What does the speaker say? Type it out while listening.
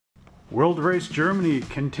World Race Germany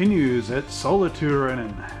continues at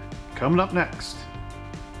Sloitudernnen. Coming up next.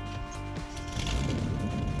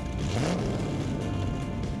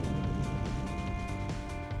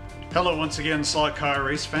 Hello once again, slot car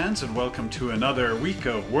race fans, and welcome to another week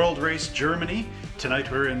of World Race Germany.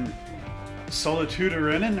 Tonight we're in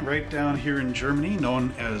Sloitudernnen, right down here in Germany,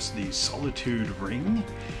 known as the Solitude Ring.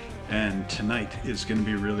 And tonight is going to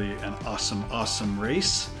be really an awesome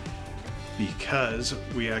race, because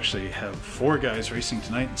we actually have 4 guys racing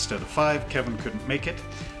tonight instead of 5. Kevin couldn't make it.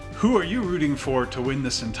 Who are you rooting for to win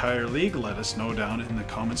this entire league? Let us know down in the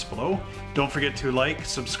comments below. Don't forget to like,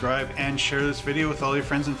 subscribe, and share this video with all your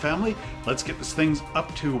friends and family. Let's get this thing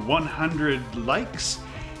up to 100 likes.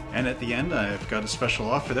 And at the end, I've got a special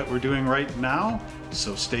offer that we're doing right now,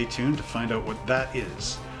 so stay tuned to find out what that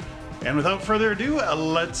is. And without further ado,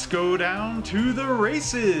 let's go down to the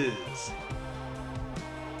races.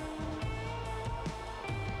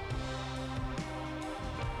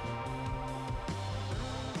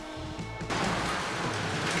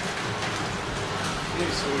 Okay,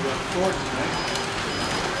 so we got 4 tonight.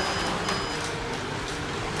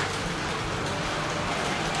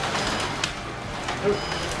 Oh.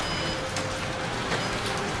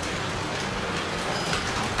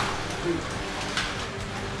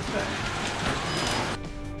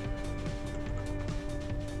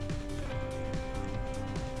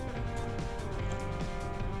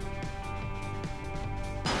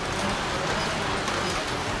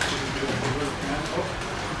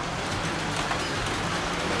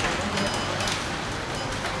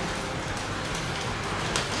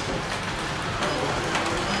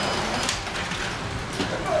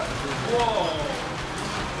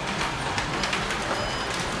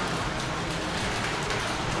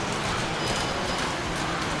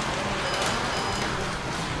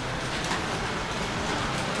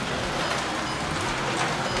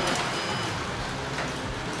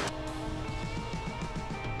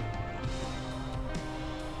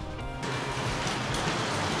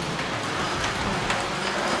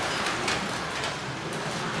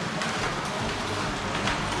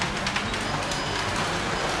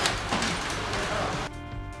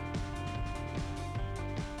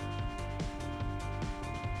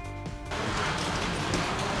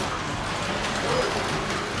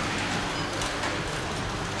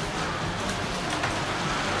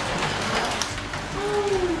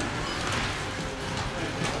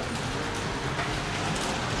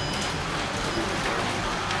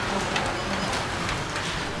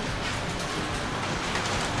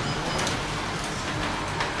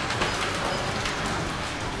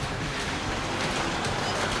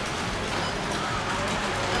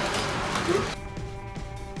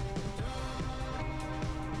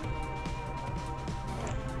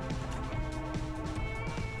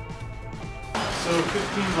 So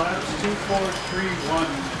 15 laps, 2, 4, 3, 1,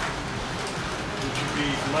 which would be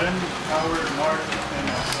Glenn, Howard, Mark, and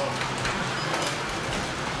myself.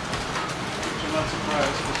 Which I'm not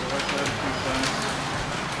surprised because I watched that a few times.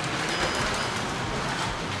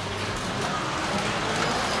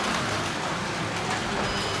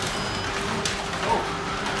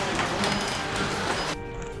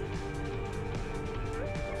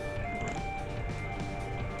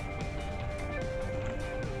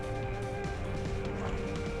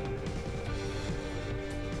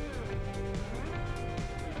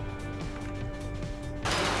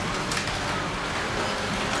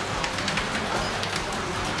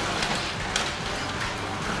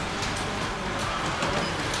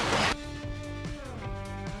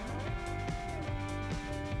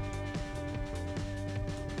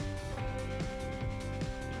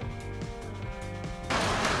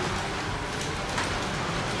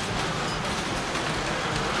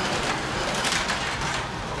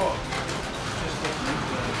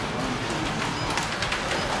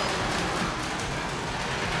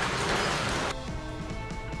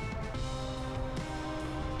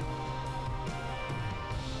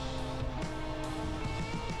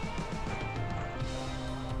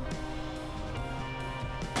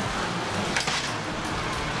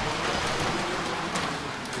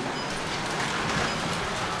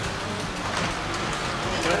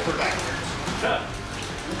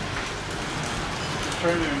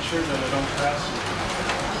 Trying to ensure that I don't pass you.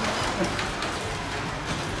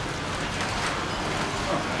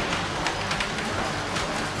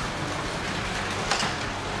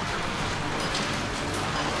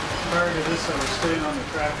 Prior to this, I was staying on the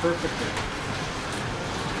track perfectly.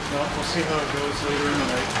 Well, we'll see how it goes later in the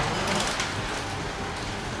night.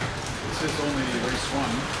 This is only race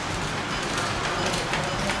 1.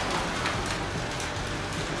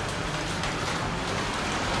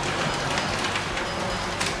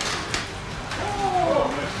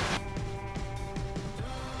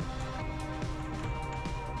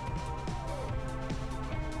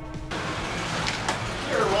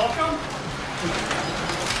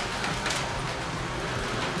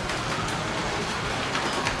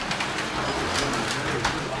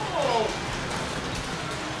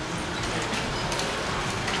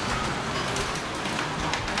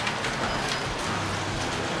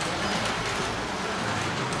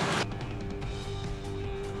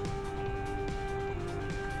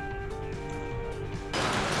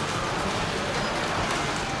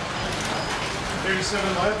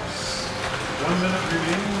 37 laps, 1 minute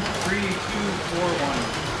remaining, 3, 2, 4,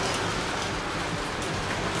 1.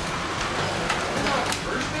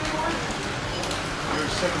 You're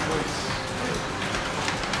second place.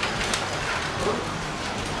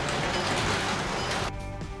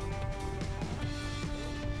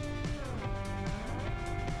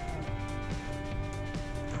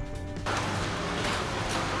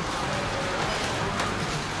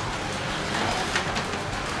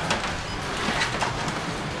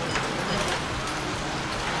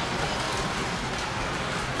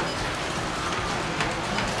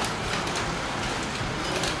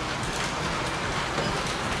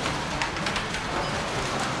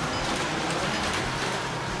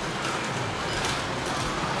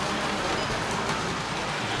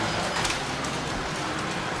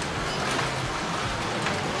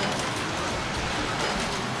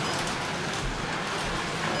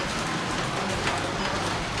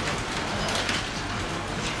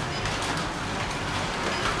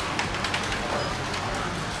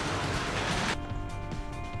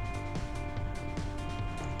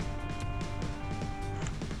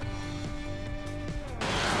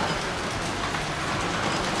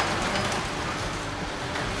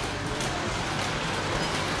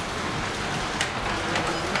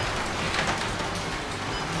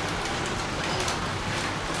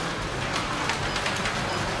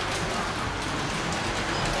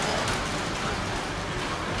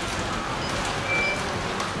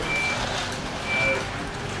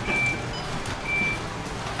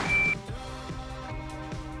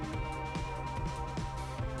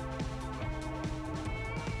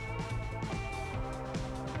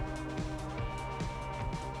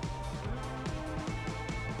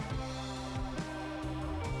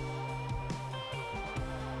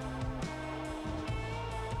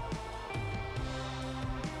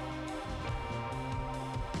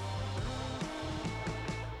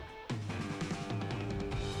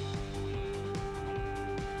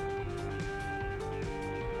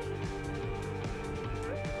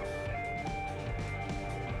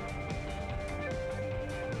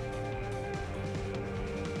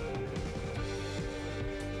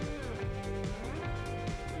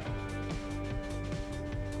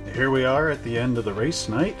 Here we are at the end of the race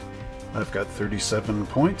night. I've got 37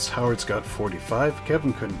 points, Howard's got 45,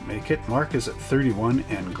 Kevin couldn't make it, Mark is at 31,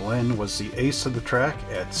 and Glenn was the ace of the track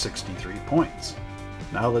at 63 points.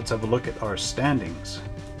 Now let's have a look at our standings.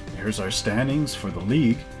 Here's our standings for the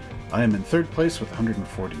league. I am in third place with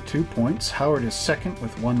 142 points, Howard is second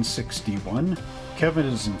with 161, Kevin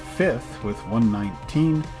is in fifth with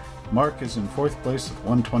 119, Mark is in fourth place with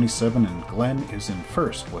 127, and Glenn is in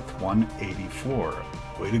first with 184.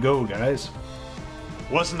 Way to go, guys.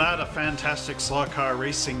 Wasn't that a fantastic slot car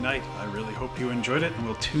racing night? I really hope you enjoyed it, and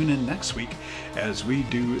we'll tune in next week as we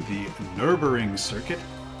do the Nürburgring circuit.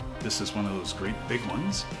 This is one of those great big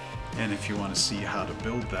ones, and if you want to see how to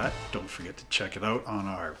build that, don't forget to check it out on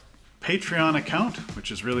our Patreon account,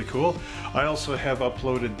 which is really cool. I also have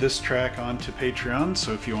uploaded this track onto Patreon,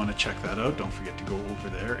 so if you want to check that out, don't forget to go over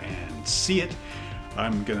there and see it.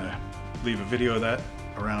 I'm gonna leave a video of that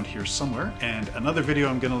around here somewhere, and another video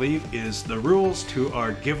I'm going to leave is the rules to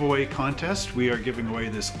our giveaway contest. We are giving away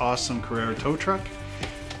this awesome Carrera tow truck.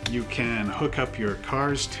 You can hook up your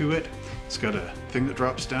cars to it. It's got a thing that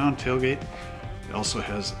drops down, tailgate. It also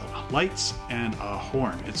has lights and a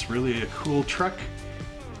horn. It's really a cool truck.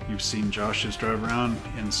 You've seen Josh's drive around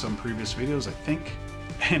in some previous videos, I think.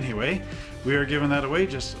 Anyway, we are giving that away.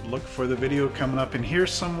 Just look for the video coming up in here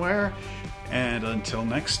somewhere. And until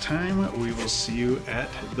next time, we will see you at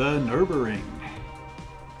the Nürburgring.